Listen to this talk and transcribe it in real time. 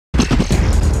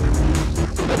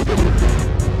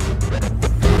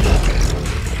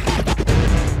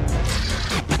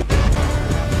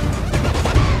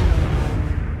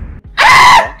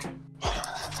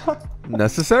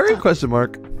necessary? Question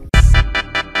mark.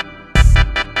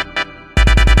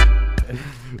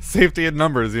 Safety in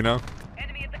numbers, you know.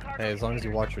 Hey, as long as you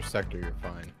watch your sector, you're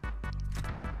fine.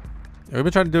 Yeah, we've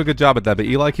been trying to do a good job at that, but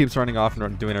Eli keeps running off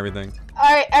and doing everything. All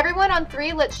right, everyone on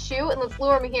 3, let's shoot and let's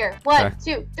lure me here. 1, Okay.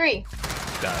 2, 3.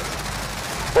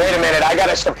 Wait a minute, I got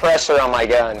a suppressor on my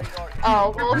gun.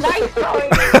 Oh, well, nice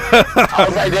going.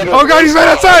 All I did was Oh god, he's right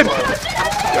outside!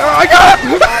 I got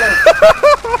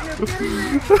him!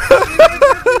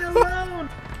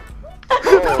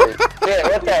 Holy shit,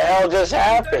 what the hell just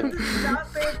happened?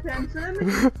 Not pay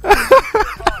attention.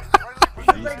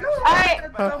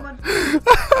 Alright.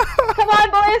 Come on,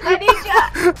 boys, I need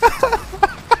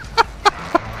ya.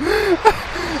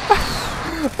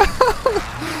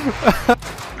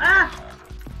 Ah!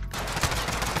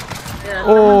 Yeah,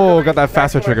 Oh, got that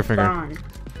faster trigger finger. Spawn.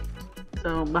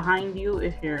 So behind you,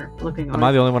 if you're looking. Am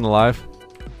I the only one alive?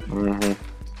 Mm-hmm.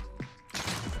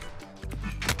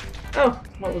 Oh,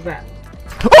 what was that?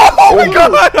 Oh my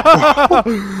god!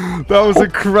 That was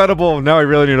incredible. Now I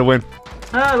really need to win.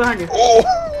 Oh, behind you.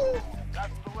 Oh!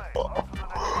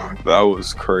 That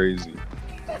was crazy.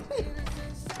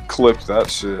 Clip that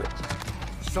shit.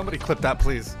 Somebody clip that,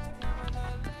 please.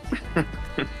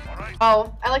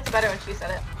 Oh, I liked it better when she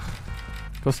said it.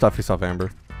 Go stuff yourself,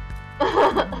 Amber.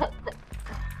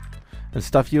 And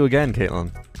stuff you again,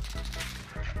 Caitlin.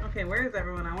 Okay, where is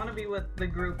everyone? I want to be with the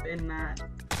group in that.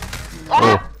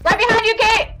 Ah, right behind you,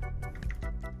 Kate!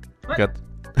 What? Got...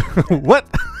 What?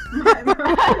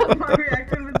 My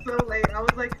reaction was so late. I was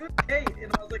like, who's Kate?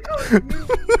 And I was like, oh, it's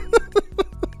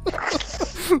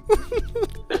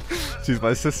me. She's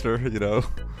my sister, you know.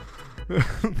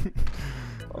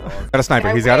 Got a sniper.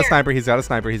 He's got a sniper. He's got a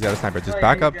sniper. He's got a sniper. Just Oh,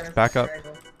 back yeah, up. he's got a Back up.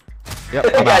 rifle. Yep.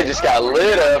 That I'm guy out. just got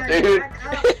lit up, dude.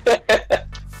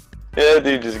 Yeah,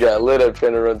 dude just got lit up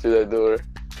trying to run through that door.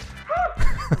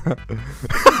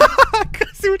 I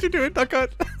see what you're doing, duck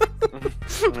cut.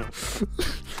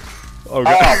 Oh Oh,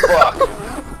 god.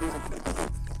 fuck.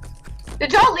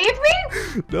 Did y'all leave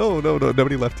me? No,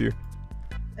 nobody left you.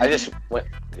 I just went,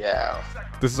 yeah.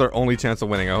 This is our only chance of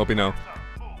winning. I hope you know.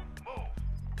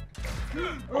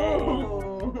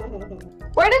 Oh.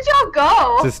 Where did y'all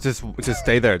go? Just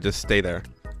stay there. Just stay there.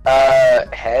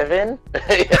 Heaven?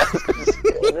 Yes,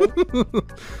 heaven?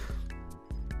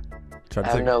 Try to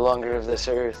I'm take... no longer of this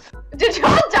earth. Did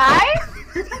y'all die?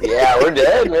 Yeah, we're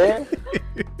dead, man.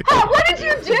 Oh, what did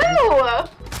you do?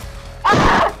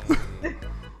 Ah!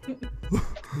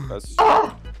 That's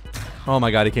Oh, Oh my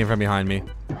god, he came from behind me.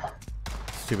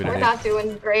 Stupid we're idiot. not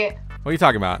doing great. What are you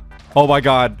talking about? Oh my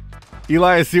god.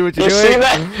 Eli, I see what you're You doing. see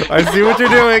that? I see what you're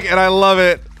doing, and I love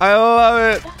it. I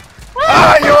love it.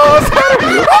 Ah, you almost had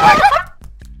him. Oh my god.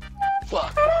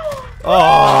 Fuck. I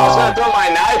was Oh. gonna throw my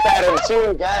knife at him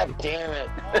too. God damn it.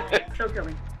 Don't kill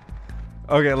me.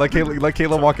 Okay, let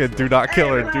Kayla walk in. Do not kill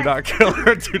her. Do not kill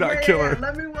her. Do not kill her.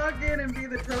 Let me walk in and be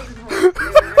the Trojan horse.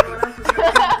 Everyone else is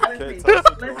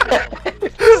gonna be with me.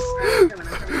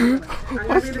 I'm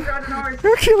gonna be the Trojan horse.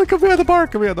 Kayla, come here at the bar.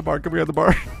 Come here at the bar. Come here at the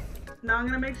bar. No, I'm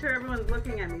gonna make sure everyone's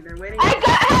looking at me. They're waiting. I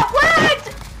got what?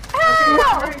 Okay,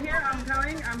 Ow! right here. I'm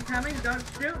coming. I'm coming. Don't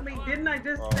shoot me. Didn't I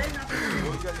just say nothing to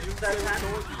you? That's not.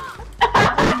 Oh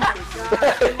my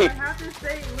god. Do I have to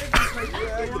stay with you? Like,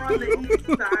 we're on the east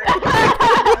side.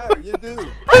 yeah, you do.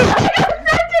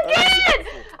 That's again!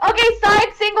 Okay,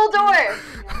 side single door.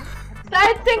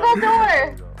 Side single door.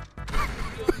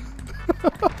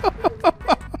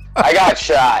 I got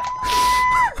shot.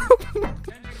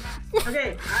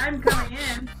 Okay, I'm coming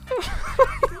in.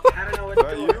 I don't know what Is to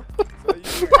that do. you?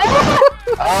 Is that you?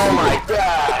 Oh my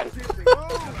god.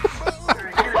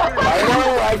 Alright, get it, get it. I know,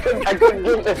 I couldn't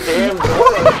get the damn door.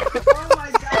 Oh my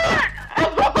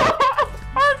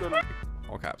god.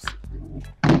 All caps.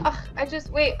 Ugh, I just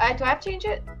wait. Do I have to change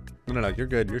it? No, you're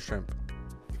good. You're shrimp.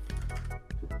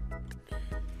 Do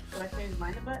I change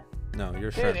mine a bit? No,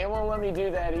 you're Dude, shrimp. it won't let me do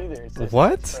that either. It's just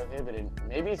What? prohibited.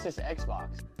 Maybe it's just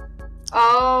Xbox.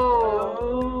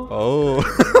 Oh. Oh.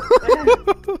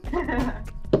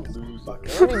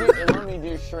 It let me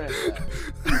do shrimp.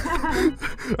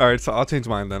 All right, so I'll change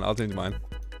mine then. I'll change mine.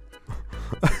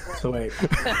 So wait,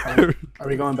 are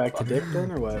we going back to Dick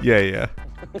then, or what? Yeah.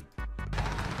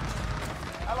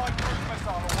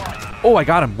 Oh, I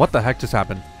got him. What the heck just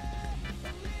happened?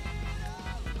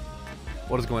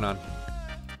 What is going on?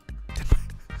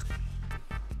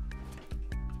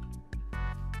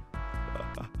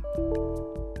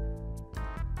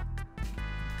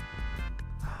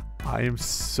 I am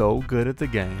so good at the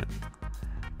game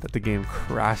that the game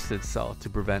crashed itself to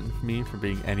prevent me from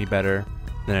being any better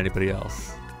than anybody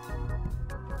else.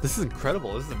 This is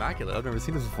incredible. This is immaculate. I've never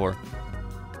seen this before.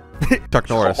 Chuck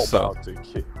Norris. So. About to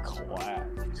get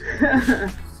clapped.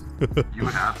 You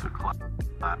would have to clap.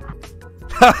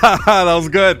 That was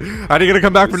good. How are you gonna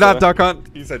come back from that, said? Duck Hunt?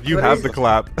 He said you What have is the it?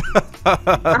 clap. Oh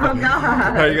God.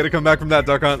 How are you gonna come back from that,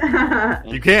 Duck Hunt?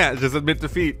 You can't. Just admit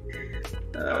defeat.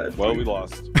 Well, we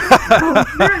lost.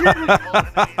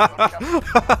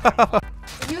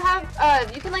 You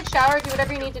have, you can like shower, do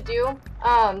whatever you need to do.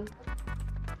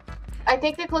 I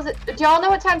think they close it. Do y'all know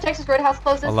what time Texas Roadhouse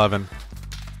closes? 11.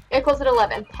 It closed at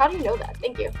 11. How do you know that?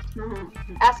 Thank you.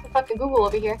 Ask fucking Google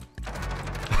over here.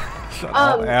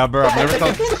 Amber, I'm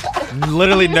never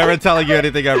literally never telling you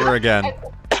anything ever again.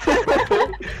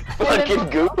 Fucking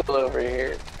Google over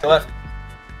here. Left.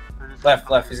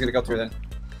 Left. He's gonna go through then.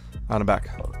 On and back.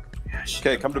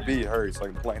 Okay, come to B. Hurry, so I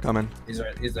can plant. Coming. He's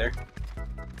right. He's there.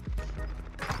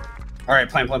 All right,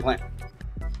 plant.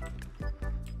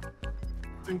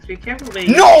 Be careful,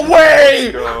 baby. No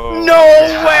way! Go.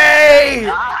 No way!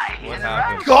 What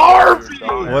happened? Garbage!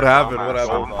 What happened? What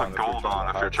happened? Put gold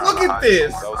on if you're trying Look to at hide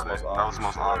this! yourself. That was the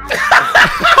most That was the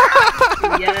most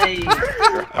obvious. Yay.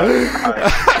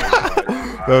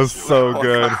 That was so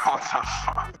good. What the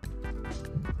fuck?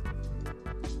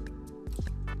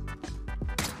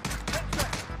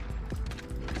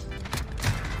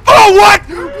 Oh, what?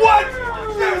 What?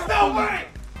 There's no way!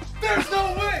 There's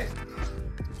no way!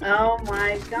 Oh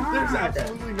my God. There's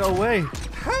absolutely no way.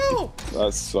 How?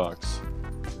 That sucks.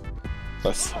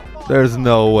 That sucks. There's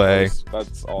no way.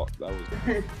 That's all. That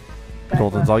was.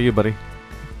 Colton's all you, buddy.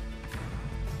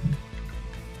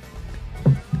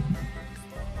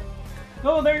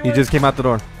 Oh, there He just came out the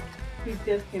door. He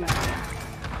just came out.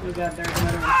 Oh God, there's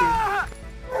another one too.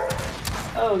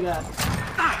 Oh God.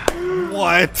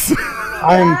 What?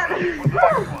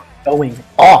 I'm going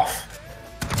off.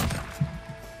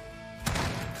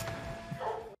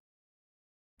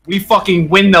 We fucking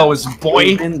win those,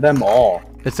 boy. In them all.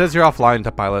 It says you're offline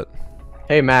to pilot.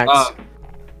 Hey Max,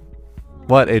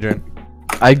 What, Adrian?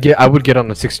 I would get on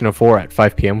the 1604 at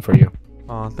 5 p.m. for you.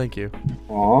 Oh, thank you.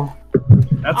 Aw.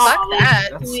 That's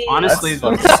honestly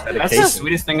that's the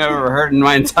sweetest thing I've ever heard in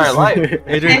my entire life.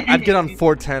 Adrian, I'd get on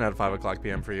 410 at 5 o'clock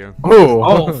p.m. for you.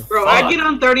 Oh, Bro, I get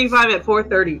on 35 at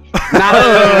 4:30.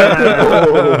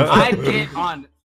 no. I get on